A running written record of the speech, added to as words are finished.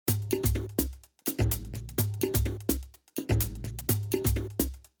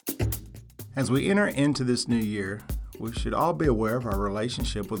As we enter into this new year, we should all be aware of our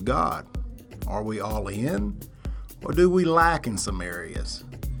relationship with God. Are we all in, or do we lack in some areas?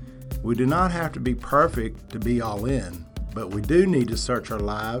 We do not have to be perfect to be all in, but we do need to search our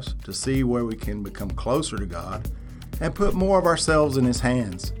lives to see where we can become closer to God and put more of ourselves in His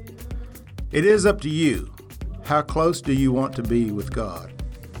hands. It is up to you. How close do you want to be with God?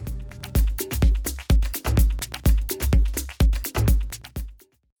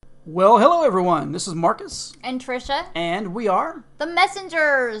 Well, hello everyone. This is Marcus. And Trisha. And we are... The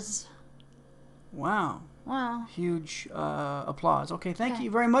Messengers. Wow. Wow. Huge applause. Okay, thank you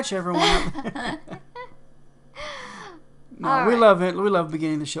very much, everyone. No, we love it. We love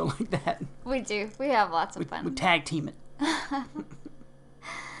beginning the show like that. We do. We have lots of fun. We tag team it.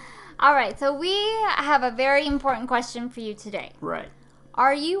 All right, so we have a very important question for you today. Right.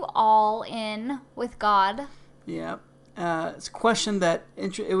 Are you all in with God? Yeah. It's a question that,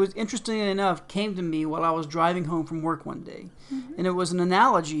 it was interesting enough, came to me while I was driving home from work one day. Mm-hmm. And it was an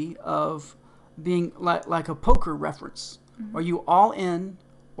analogy of being like a poker reference. Mm-hmm. Are you all in,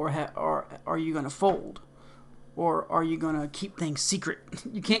 or are you going to fold? Or are you going to keep things secret?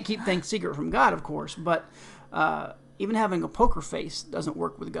 You can't keep things secret from God, of course, but even having a poker face doesn't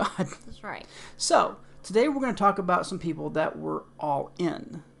work with God. That's right. So, today we're going to talk about some people that were all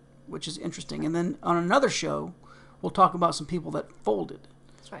in, which is interesting. And then on another show, we'll talk about some people that folded.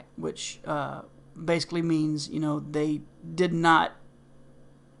 That's right. Which basically means, they didn't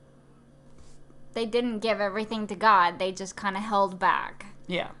give everything to God. They just kind of held back.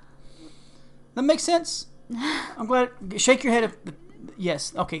 Yeah. That makes sense. I'm glad. Shake your head.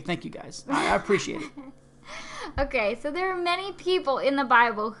 Yes. Okay. Thank you, guys. I appreciate it. Okay. So there are many people in the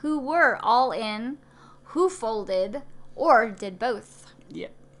Bible who were all in, who folded, or did both. Yeah.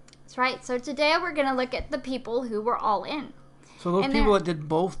 That's right. So today we're going to look at the people who were all in. So those people that did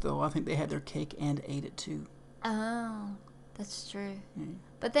both, though, I think they had their cake and ate it, too. Oh, that's true. Yeah.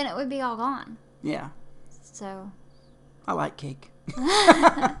 But then it would be all gone. Yeah. So. I like cake.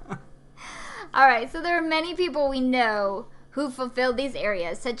 All right. So there are many people we know who fulfilled these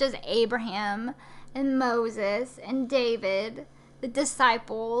areas, such as Abraham and Moses and David, the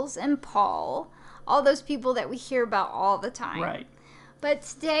disciples and Paul, all those people that we hear about all the time. Right. But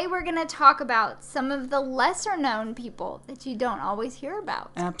today we're going to talk about some of the lesser known people that you don't always hear about.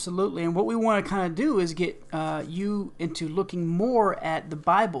 Absolutely. And what we want to kind of do is get you into looking more at the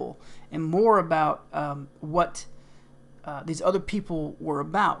Bible and more about what these other people were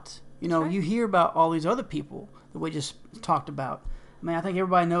about. Right. You hear about all these other people that we just talked about. I mean, I think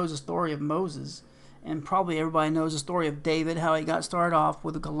everybody knows the story of Moses, and probably everybody knows the story of David, how he got started off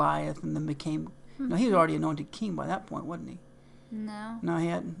with Goliath and then became, he was already anointed king by that point, wasn't he? No, he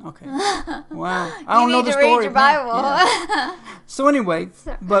hadn't. Okay. Wow. I don't know the story. You need to read your Bible. Yeah. So anyway,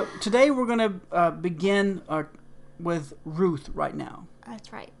 but today we're going to begin with Ruth right now.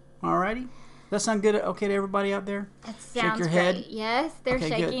 That's right. Alrighty. That sound good? Okay to everybody out there? It sounds Shake your great. head. Yes, they're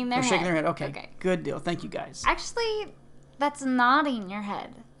shaking good. their head. They're shaking their head. Okay. Good deal. Thank you, guys. Actually, that's nodding your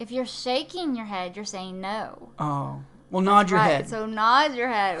head. If you're shaking your head, you're saying no. Oh. Well, nod your head. So nod your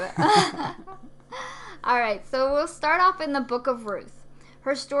head. All right, so we'll start off in the book of Ruth.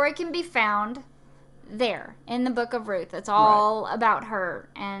 Her story can be found there in the book of Ruth. It's all about her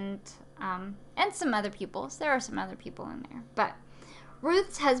and some other people. So there are some other people in there. But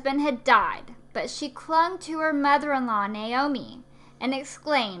Ruth's husband had died, but she clung to her mother-in-law, Naomi, and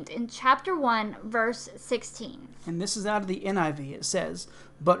exclaimed in chapter 1, verse 16. And this is out of the NIV. It says,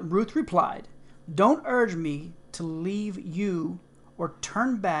 "But Ruth replied, 'Don't urge me to leave you or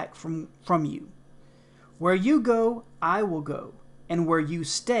turn back from you. Where you go, I will go, and where you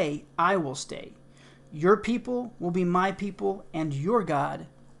stay, I will stay. Your people will be my people, and your God,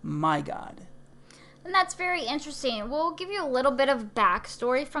 my God.'" And that's very interesting. We'll give you a little bit of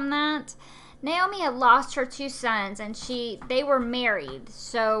backstory from that. Naomi had lost her 2 sons, and they were married,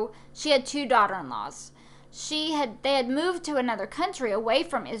 so she had 2 daughter-in-laws. They had moved to another country away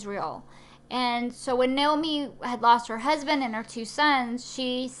from Israel. And so when Naomi had lost her husband and her 2 sons,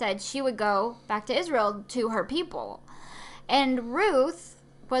 she said she would go back to Israel to her people. And Ruth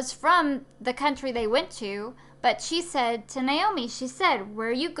was from the country they went to, but she said to Naomi, she said,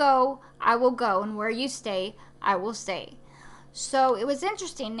 "Where you go, I will go, and where you stay, I will stay." So it was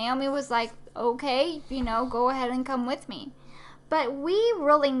interesting. Naomi was like, okay, go ahead and come with me. But we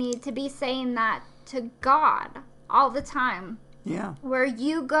really need to be saying that to God all the time. Yeah. Where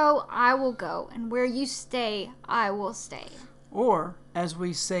you go, I will go, and where you stay, I will stay. Or, as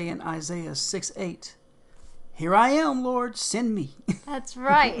we say in Isaiah 6:8, "Here I am, Lord, send me." That's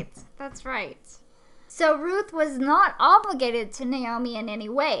right. That's right. So Ruth was not obligated to Naomi in any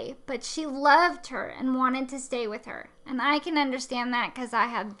way, but she loved her and wanted to stay with her. And I can understand that because I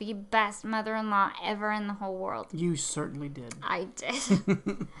had the best mother-in-law ever in the whole world. You certainly did. I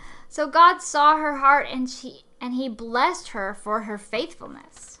did. So God saw her heart and he blessed her for her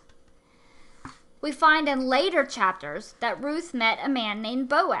faithfulness. We find in later chapters that Ruth met a man named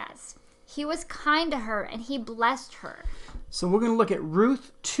Boaz. He was kind to her and he blessed her. So we're going to look at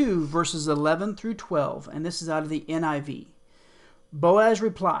Ruth 2, verses 11 through 12, and this is out of the NIV. Boaz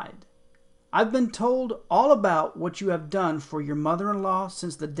replied, I've been told all about what you have done for your mother-in-law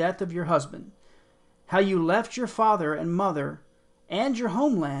since the death of your husband, how you left your father and mother and your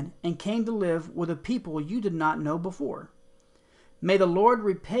homeland and came to live with a people you did not know before. May the Lord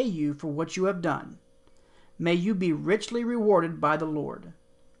repay you for what you have done. May you be richly rewarded by the Lord,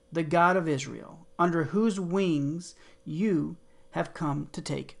 the God of Israel, under whose wings you have come to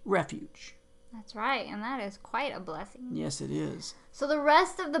take refuge. That's right, and that is quite a blessing. Yes, it is. So the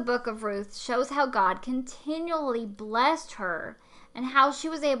rest of the book of Ruth shows how God continually blessed her and how she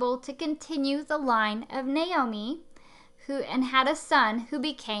was able to continue the line of Naomi, and had a son who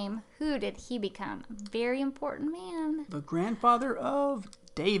became, who did he become? A very important man. The grandfather of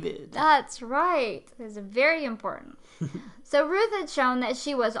David. That's right. This is very important. So Ruth had shown that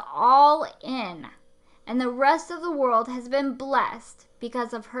she was all in, and the rest of the world has been blessed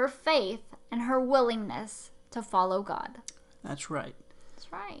because of her faith and her willingness to follow God. That's right.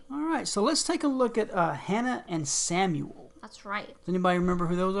 That's right. All right, so let's take a look at Hannah and Samuel. That's right. Does anybody remember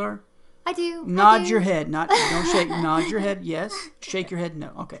who those are? I do. Nod your head. Don't shake. Nod your head. Yes. Shake your head.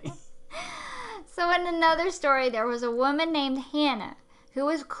 No. Okay. So in another story, there was a woman named Hannah who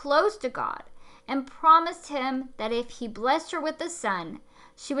was close to God and promised him that if he blessed her with a son,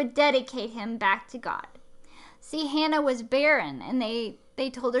 she would dedicate him back to God. See, Hannah was barren, and they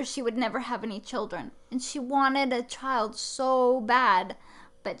told her she would never have any children. And she wanted a child so bad,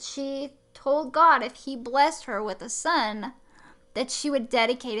 but she told God if he blessed her with a son, that she would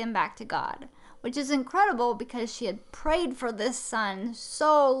dedicate him back to God, which is incredible because she had prayed for this son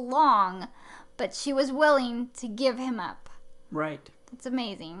so long, but she was willing to give him up. Right. It's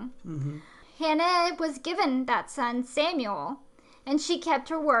amazing. Mm-hmm. Hannah was given that son Samuel, and she kept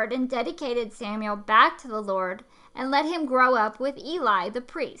her word and dedicated Samuel back to the Lord and let him grow up with Eli the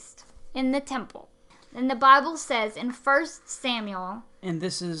priest in the temple. And the Bible says in 1 Samuel, and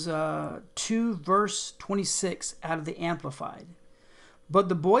this is 2 verse 26 out of the Amplified. But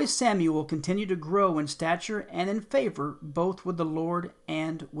the boy Samuel continued to grow in stature and in favor, both with the Lord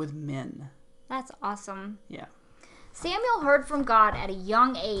and with men. That's awesome. Yeah. Samuel heard from God at a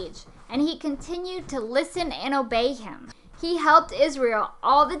young age, and he continued to listen and obey him. He helped Israel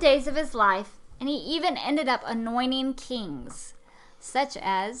all the days of his life, and he even ended up anointing kings, such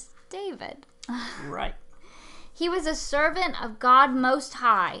as David. Right. He was a servant of God Most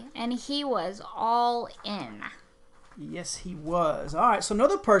High, and he was all in. Yes, he was. All right, so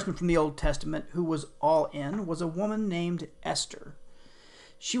another person from the Old Testament who was all in was a woman named Esther.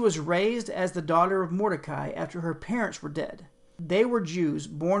 She was raised as the daughter of Mordecai after her parents were dead. They were Jews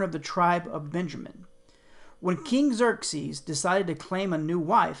born of the tribe of Benjamin. When King Xerxes decided to claim a new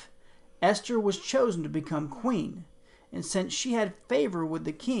wife, Esther was chosen to become queen, and since she had favor with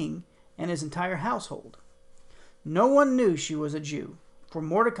the king and his entire household. No one knew she was a Jew, for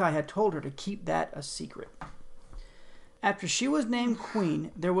Mordecai had told her to keep that a secret. After she was named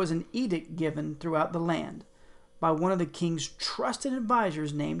queen, there was an edict given throughout the land by one of the king's trusted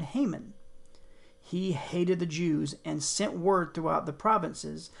advisors named Haman. He hated the Jews and sent word throughout the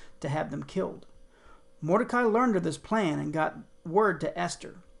provinces to have them killed. Mordecai learned of this plan and got word to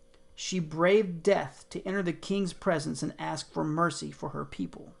Esther. She braved death to enter the king's presence and ask for mercy for her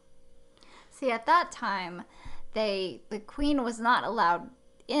people. See, at that time, the queen was not allowed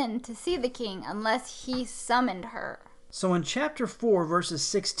in to see the king unless he summoned her. So in chapter 4, verses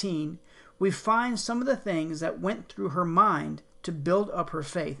 16, we find some of the things that went through her mind to build up her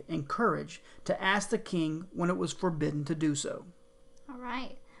faith and courage to ask the king when it was forbidden to do so. All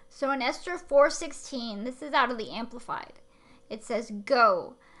right. So in Esther 4:16, this is out of the Amplified. It says,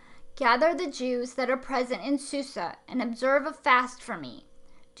 "Go, gather the Jews that are present in Susa and observe a fast for me.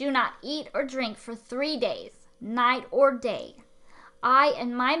 Do not eat or drink for 3 days, night or day. I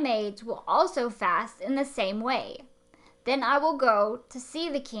and my maids will also fast in the same way. Then I will go to see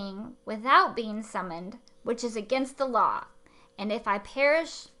the king without being summoned, which is against the law. And if I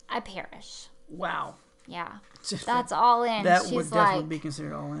perish, I perish." Wow. Yeah, that's all in. That She's would definitely like, be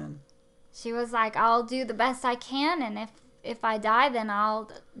considered all in. She was like, I'll do the best I can, and if I die, then I'll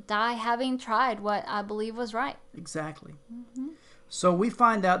die having tried what I believe was right. Exactly. Mm-hmm. So we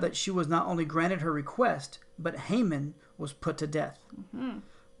find out that she was not only granted her request, but Haman was put to death.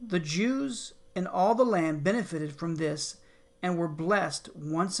 The Jews in all the land benefited from this and were blessed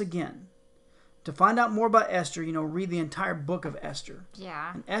once again. To find out more about Esther, read the entire book of Esther.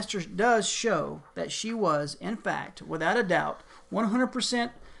 Yeah. And Esther does show that she was, in fact, without a doubt,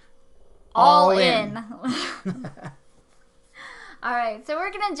 100% all in. All right, so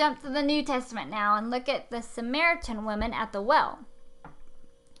we're going to jump to the New Testament now and look at the Samaritan woman at the well.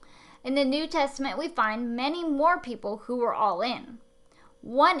 In the New Testament, we find many more people who were all in.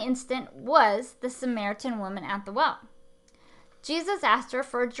 One instant was the Samaritan woman at the well. Jesus asked her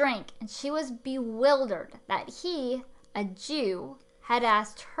for a drink, and she was bewildered that he, a Jew, had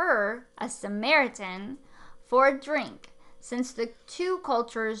asked her, a Samaritan, for a drink, since the two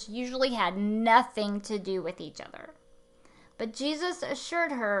cultures usually had nothing to do with each other. But Jesus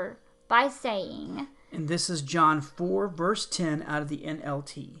assured her by saying, and this is John 4, verse 10 out of the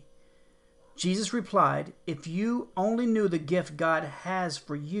NLT. Jesus replied, "If you only knew the gift God has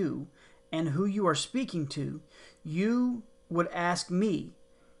for you and who you are speaking to, you would ask me,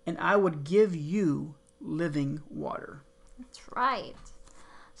 and I would give you living water." That's right.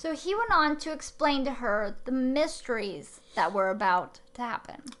 So he went on to explain to her the mysteries that were about to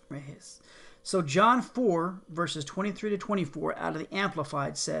happen. Right. So John 4, verses 23 to 24 out of the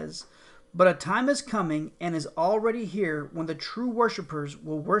Amplified says, "But a time is coming and is already here when the true worshipers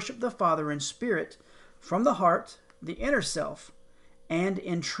will worship the Father in spirit, from the heart, the inner self, and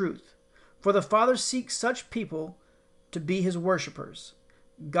in truth. For the Father seeks such people to be his worshipers.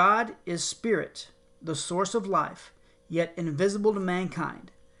 God is spirit, the source of life, yet invisible to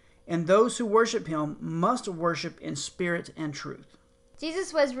mankind. And those who worship him must worship in spirit and truth."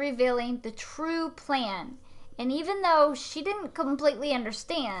 Jesus was revealing the true plan, and even though she didn't completely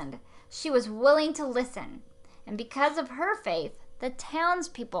understand, she was willing to listen. And because of her faith, the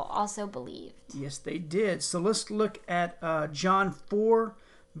townspeople also believed. Yes, they did. So let's look at John 4,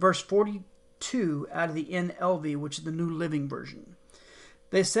 verse 42 out of the NLV, which is the New Living Version.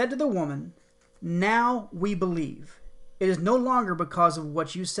 They said to the woman, "Now we believe. It is no longer because of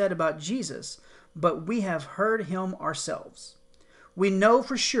what you said about Jesus, but we have heard him ourselves. We know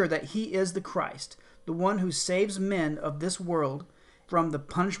for sure that he is the Christ, the one who saves men of this world from the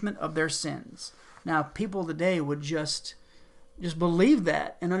punishment of their sins." Now, people today would just believe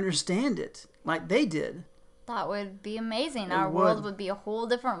that and understand it like they did. That would be amazing. It Our would. world would be a whole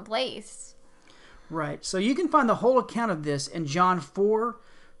different place. Right. So you can find the whole account of this in John 4,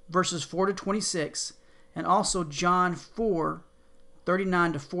 verses 4 to 26, and also John 4,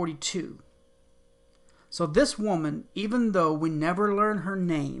 39 to 42. So this woman, even though we never learn her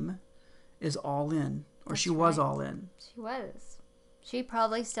name, is all in. Or she was all in. She was. She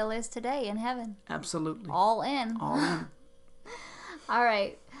probably still is today in heaven. Absolutely. All in. All in. All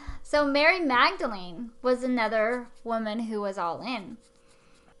right. So Mary Magdalene was another woman who was all in.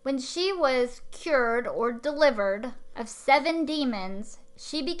 When she was cured or delivered of 7 demons,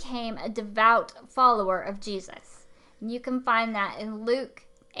 she became a devout follower of Jesus. And you can find that in Luke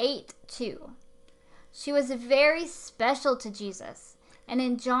 8:2. She was very special to Jesus. And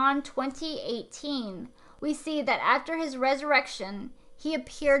in John 20:18, we see that after his resurrection, he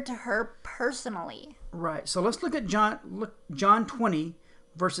appeared to her personally. Right. So let's look at John 20,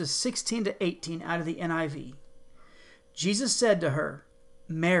 verses 16 to 18 out of the NIV. Jesus said to her,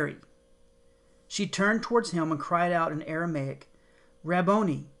 "Mary." She turned towards him and cried out in Aramaic,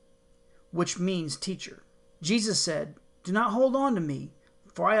 "Rabboni," which means teacher. Jesus said, "Do not hold on to me,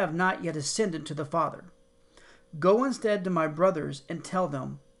 for I have not yet ascended to the Father. Go instead to my brothers and tell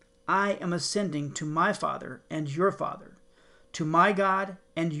them, I am ascending to my Father and your Father, to my God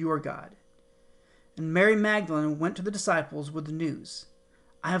and your God." And Mary Magdalene went to the disciples with the news,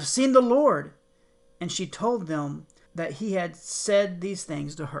 "I have seen the Lord." And she told them that he had said these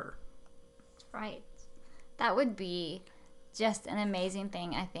things to her. Right. That would be just an amazing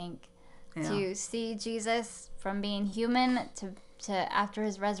thing, I think, to see Jesus from being human to after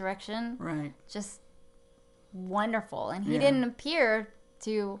his resurrection. Right. Just wonderful. And he didn't appear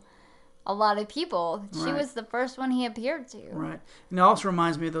to a lot of people. She Right. was the first one he appeared to. Right. And it also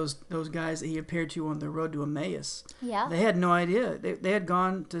reminds me of those guys that he appeared to on the road to Emmaus. Yeah. They had no idea. They had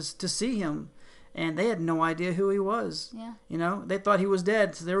gone to see him, and they had no idea who he was. Yeah. They thought he was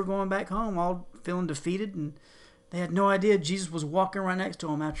dead, so they were going back home all feeling defeated, and they had no idea Jesus was walking right next to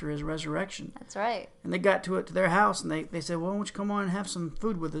them after his resurrection. That's right. And they got to their house, and they said, "Well, why don't you come on and have some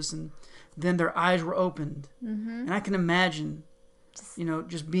food with us?" And then their eyes were opened. Mm-hmm. And I can imagine,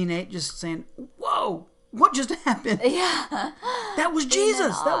 just saying, "Whoa, what just happened?" Yeah. That was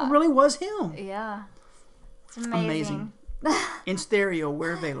Jesus. That really was him. Yeah. It's amazing. in stereo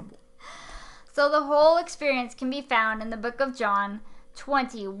where available. So the whole experience can be found in the book of John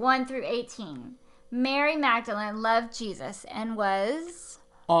 20, 1 through 18. Mary Magdalene loved Jesus and was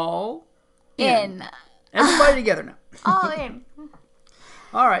All in. Everybody together now. All in.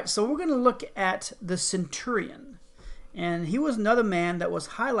 All right, so we're going to look at the centurion. And he was another man that was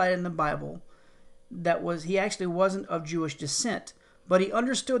highlighted in the Bible. He actually wasn't of Jewish descent, but he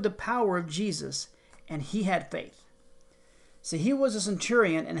understood the power of Jesus, and he had faith. So he was a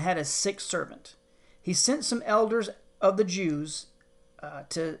centurion and had a sick servant. He sent some elders of the Jews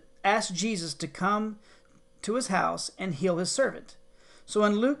to ask Jesus to come to his house and heal his servant. So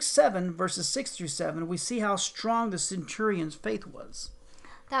in Luke 7, verses 6 through 7, we see how strong the centurion's faith was.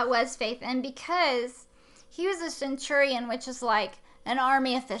 That was faith. And because he was a centurion, which is like an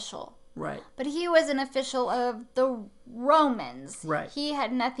army official. Right. But he was an official of the Romans. Right. He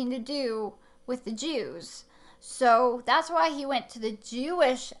had nothing to do with the Jews. So that's why he went to the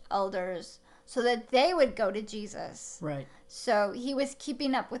Jewish elders so that they would go to Jesus. Right. So he was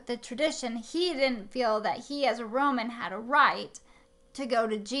keeping up with the tradition. He didn't feel that he as a Roman had a right to go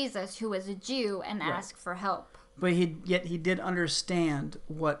to Jesus, who was a Jew, and ask for help. But he did understand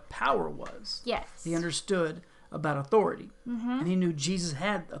what power was. Yes. He understood about authority. Mm-hmm. And he knew Jesus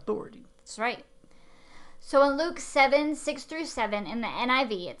had authority. That's right. So in Luke 7, 6 through 7, in the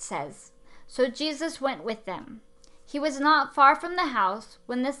NIV, it says, "So Jesus went with them. He was not far from the house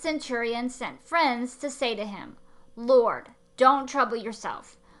when the centurion sent friends to say to him, 'Lord, don't trouble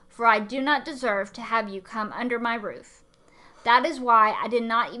yourself, for I do not deserve to have you come under my roof. That is why I did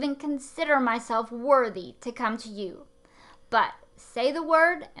not even consider myself worthy to come to you. But say the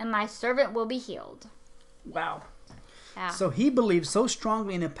word, and my servant will be healed.'" Wow. Yeah. So he believed so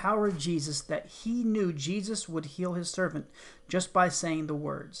strongly in the power of Jesus that he knew Jesus would heal his servant just by saying the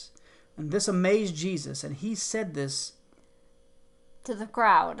words. And this amazed Jesus, and he said this To the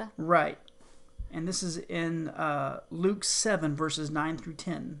crowd. right. And this is in Luke 7, verses 9 through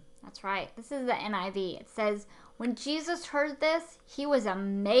 10. That's right. This is the NIV. It says, "When Jesus heard this, he was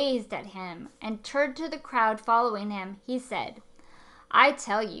amazed at him, and turned to the crowd following him. He said, 'I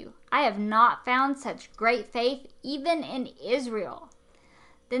tell you, I have not found such great faith even in Israel.'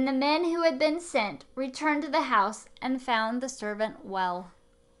 Then the men who had been sent returned to the house and found the servant well."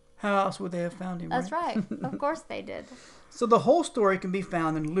 How else would they have found him? That's right. Of course they did. So the whole story can be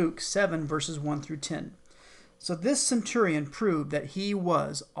found in Luke 7, verses 1 through 10. So this centurion proved that he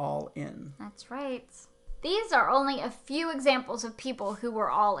was all in. That's right. These are only a few examples of people who were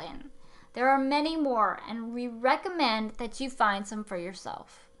all in. There are many more, and we recommend that you find some for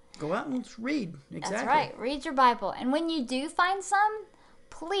yourself. Go out and read. Exactly. That's right. Read your Bible. And when you do find some,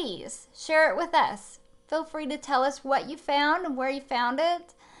 please share it with us. Feel free to tell us what you found and where you found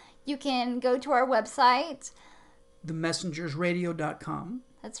it. You can go to our website. TheMessengersRadio.com.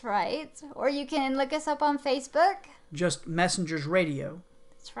 That's right. Or you can look us up on Facebook. Just Messengers Radio.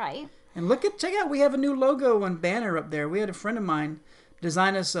 That's right. And check out, we have a new logo and banner up there. We had a friend of mine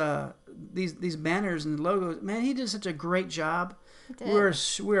design us these banners and logos. Man, he did such a great job. He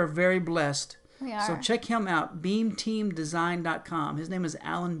We are very blessed. We are. So check him out, beamteamdesign.com. His name is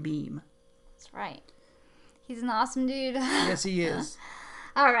Alan Beam. That's right. He's an awesome dude. Yes, he is.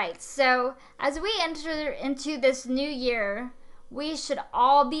 All right. So as we enter into this new year, we should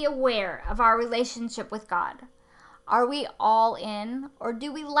all be aware of our relationship with God. Are we all in, or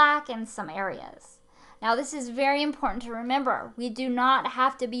do we lack in some areas? Now, this is very important to remember. We do not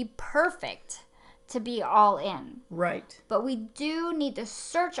have to be perfect to be all in. Right. But we do need to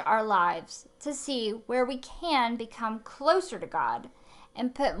search our lives to see where we can become closer to God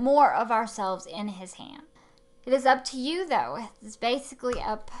and put more of ourselves in His hand. It is up to you, though. It's basically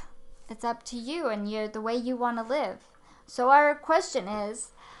it's up to you and the way you want to live. So our question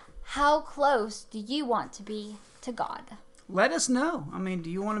is, how close do you want to be to God? Let us know. I mean, do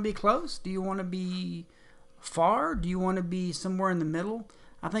you want to be close? Do you want to be far? Do you want to be somewhere in the middle?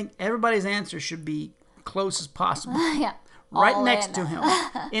 I think everybody's answer should be close as possible. Yeah. Right all next in. to him,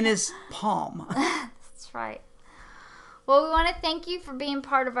 in his palm. That's right. Well, we want to thank you for being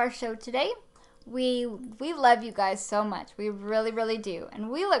part of our show today. We love you guys so much. We really, really do. And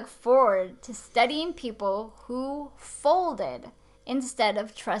we look forward to studying people who folded instead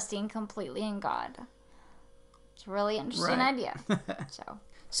of trusting completely in God. It's a really interesting idea.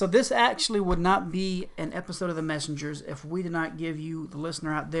 So this actually would not be an episode of The Messengers if we did not give you, the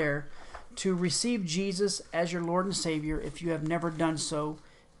listener out there, to receive Jesus as your Lord and Savior if you have never done so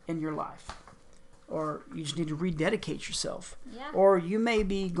in your life. Or you just need to rededicate yourself. Yeah. Or you may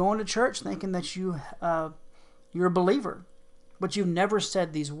be going to church thinking that you're a believer, but you've never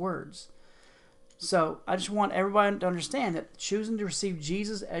said these words. So I just want everybody to understand that choosing to receive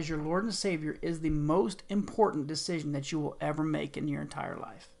Jesus as your Lord and Savior is the most important decision that you will ever make in your entire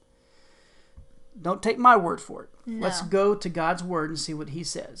life. Don't take my word for it. No. Let's go to God's word and see what he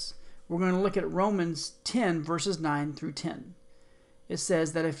says. We're going to look at Romans 10, verses 9 through 10. It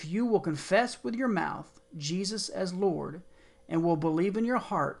says that if you will confess with your mouth Jesus as Lord and will believe in your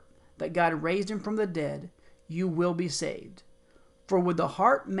heart that God raised him from the dead, you will be saved. For with the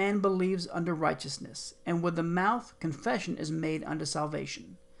heart man believes unto righteousness, and with the mouth confession is made unto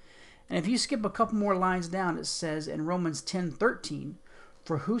salvation. And if you skip a couple more lines down, it says in Romans 10:13,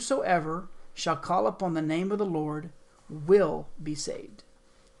 for whosoever shall call upon the name of the Lord will be saved.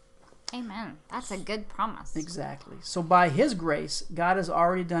 Amen. That's a good promise. Exactly. So by his grace, God has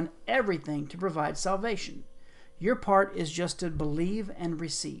already done everything to provide salvation. Your part is just to believe and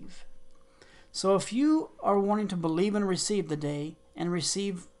receive. So if you are wanting to believe and receive today and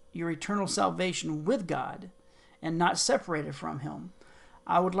receive your eternal salvation with God and not separated from him,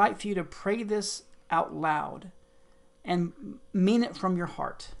 I would like for you to pray this out loud and mean it from your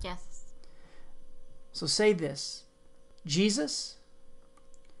heart. Yes. So say this: Jesus,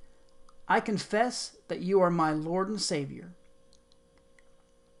 I confess that you are my Lord and Savior.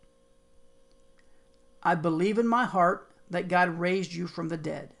 I believe in my heart that God raised you from the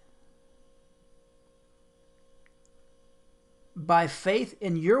dead. By faith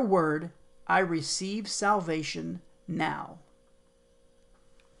in your word, I receive salvation now.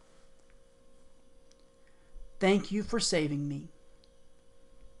 Thank you for saving me.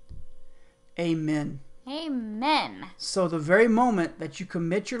 Amen. Amen. So the very moment that you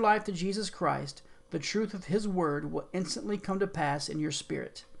commit your life to Jesus Christ, the truth of his word will instantly come to pass in your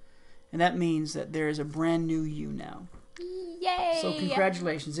spirit. And that means that there is a brand new you now. Yay! So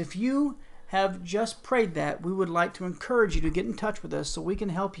congratulations. If you have just prayed that, we would like to encourage you to get in touch with us so we can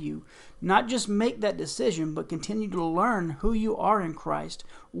help you not just make that decision, but continue to learn who you are in Christ,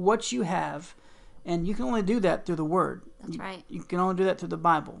 what you have. And you can only do that through the Word. That's right. You can only do that through the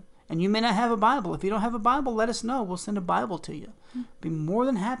Bible. And you may not have a Bible. If you don't have a Bible, let us know. We'll send a Bible to you. Be more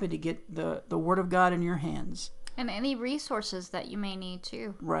than happy to get the Word of God in your hands. And any resources that you may need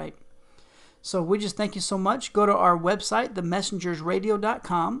too. Right. So we just thank you so much. Go to our website,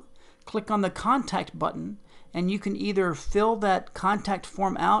 themessengersradio.com. Click on the contact button, and you can either fill that contact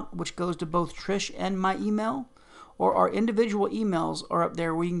form out, which goes to both Trish and my email, or our individual emails are up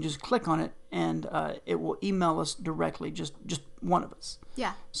there where you can just click on it, and it will email us directly, just one of us.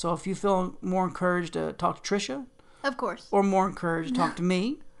 Yeah. So if you feel more encouraged to talk to Trisha, Of course. or more encouraged to talk to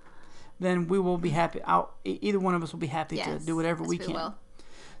me, then we will be happy. Either one of us will be happy to do whatever we can. Will.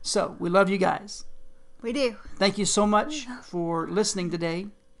 So we love you guys. We do. Thank you so much for listening today.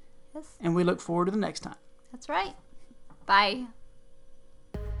 Yes. And we look forward to the next time. That's right. Bye.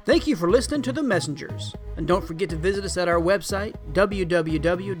 Thank you for listening to The Messengers. And don't forget to visit us at our website,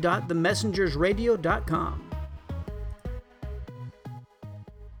 www.themessengersradio.com.